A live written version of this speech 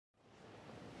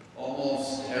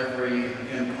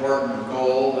important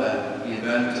goal and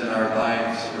event in our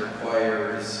lives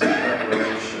requires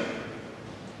preparation.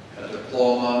 A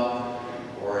diploma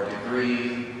or a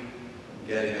degree,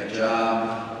 getting a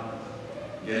job,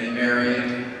 getting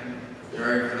married,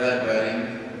 preparing for that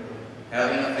wedding,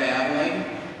 having a family,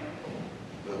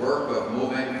 the work of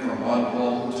moving from one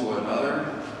home to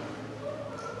another,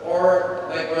 or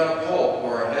like when a pope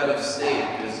or a head of state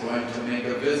is going to make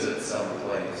a visit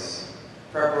someplace.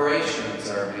 Preparations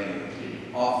are made,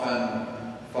 often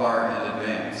far in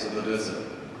advance of the visit.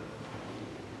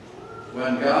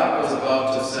 When God was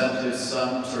about to send his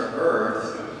Son to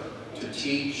earth to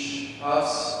teach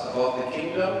us about the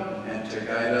kingdom and to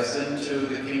guide us into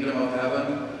the kingdom of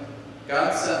heaven,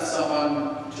 God sent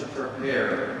someone to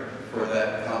prepare for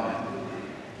that coming,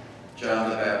 John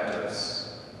the Baptist.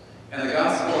 And the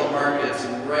Gospel of Mark gets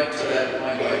right to that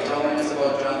point by telling us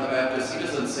about John the Baptist. He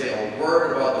doesn't say a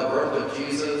word about the birth of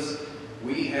Jesus.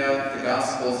 We have the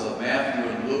Gospels of Matthew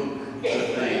and Luke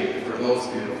to thank for those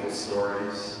beautiful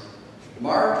stories.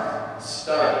 Mark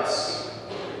starts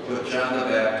with John the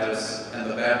Baptist, and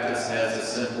the Baptist has a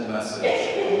simple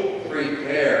message.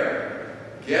 Prepare.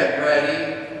 Get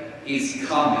ready. He's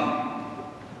coming.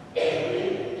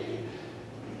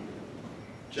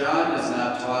 John is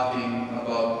not talking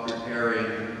about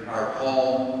preparing our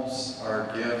homes,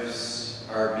 our gifts,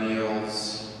 our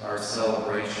meals, our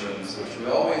celebrations, which we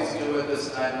always do at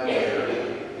this time of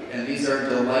year, and these are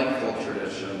delightful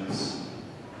traditions.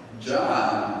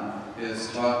 John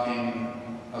is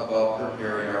talking about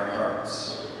preparing our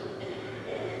hearts.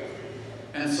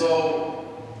 And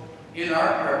so, in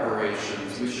our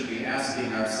preparations, we should be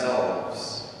asking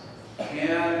ourselves,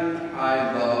 can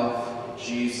I love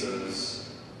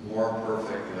Jesus more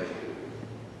perfectly?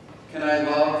 Can I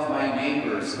love my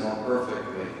neighbors more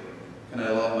perfectly? Can I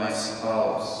love my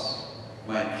spouse,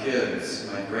 my kids,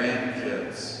 my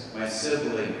grandkids, my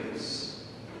siblings?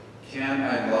 Can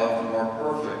I love more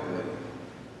perfectly?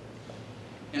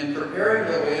 In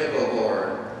preparing the way of the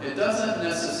Lord, it doesn't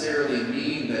necessarily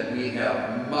mean that we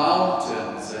have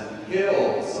mountains and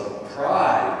hills of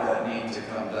pride that need to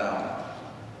come down.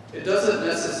 It doesn't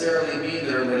necessarily mean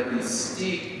there are like these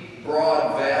steep,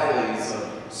 broad valleys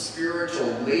of spiritual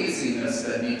laziness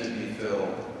that need to be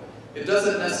filled. It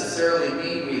doesn't necessarily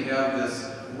mean we have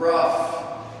this rough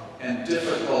and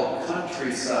difficult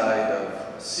countryside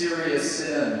of serious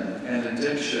sin and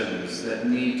addictions that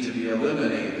need to be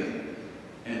eliminated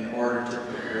in order to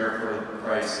prepare for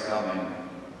Christ's coming.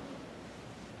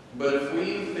 But if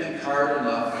we think hard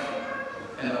enough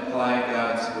and apply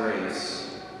God's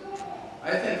grace,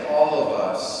 I think all of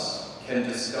us can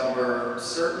discover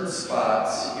certain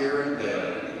spots here and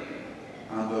there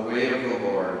on the way of the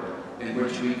Lord in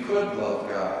which we could love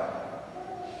God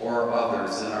or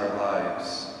others in our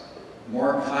lives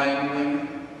more kindly,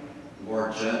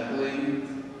 more gently,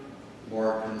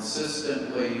 more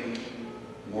consistently,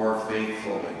 more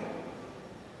faithfully.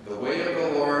 The way of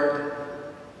the Lord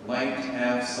might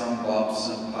have some bumps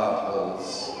and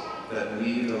potholes that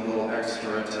need a little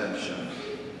extra attention.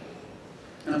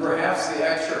 And perhaps the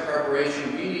extra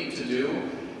preparation we need to do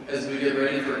as we get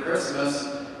ready for Christmas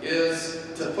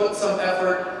is to put some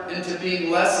effort into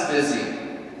being less busy.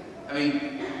 I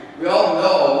mean, we all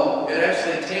know it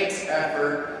actually takes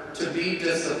effort to be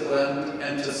disciplined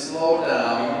and to slow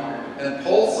down and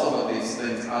pull some of these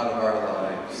things out of our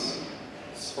lives.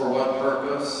 For what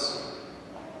purpose?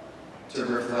 To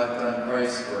reflect on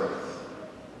Christ's birth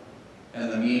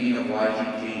and the meaning of why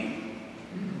he came.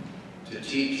 To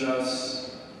teach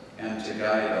us and to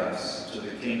guide us to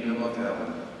the kingdom of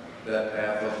heaven, that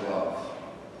path of love.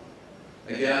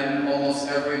 Again, almost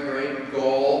every great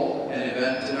goal and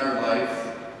event in our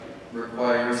life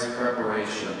requires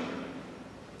preparation.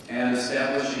 And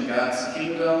establishing God's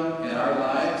kingdom in our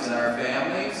lives, in our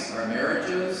families, our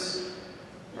marriages,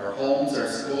 our homes, our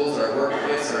schools, our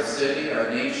workplace, our city, our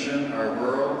nation, our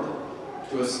world,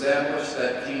 to establish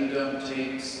that kingdom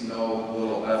takes no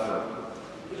little effort.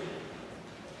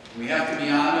 We have to be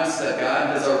honest that God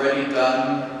has already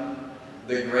done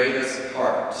the greatest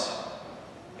part,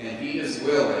 and he is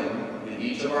willing in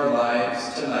each of our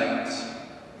lives tonight,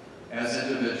 as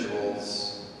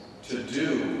individuals, to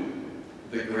do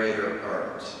the greater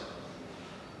part.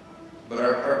 But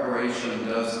our preparation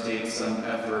does take some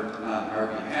effort on our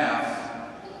behalf,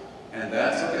 and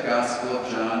that's what the Gospel of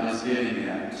John is getting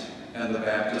at, and the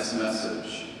Baptist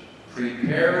message.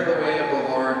 Prepare the way of the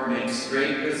Lord, make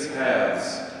straight his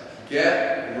paths.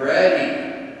 Get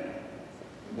ready.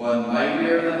 One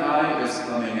mightier than I is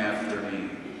coming after me.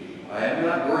 I am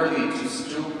not worthy to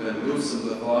stoop and loosen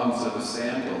the thongs of his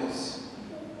sandals.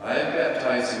 I have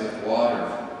baptized you with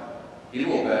water. He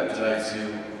will baptize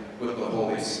you with the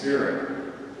Holy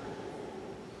Spirit.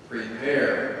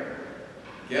 Prepare,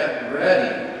 get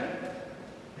ready,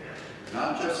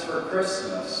 not just for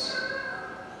Christmas,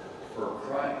 for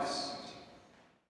Christ.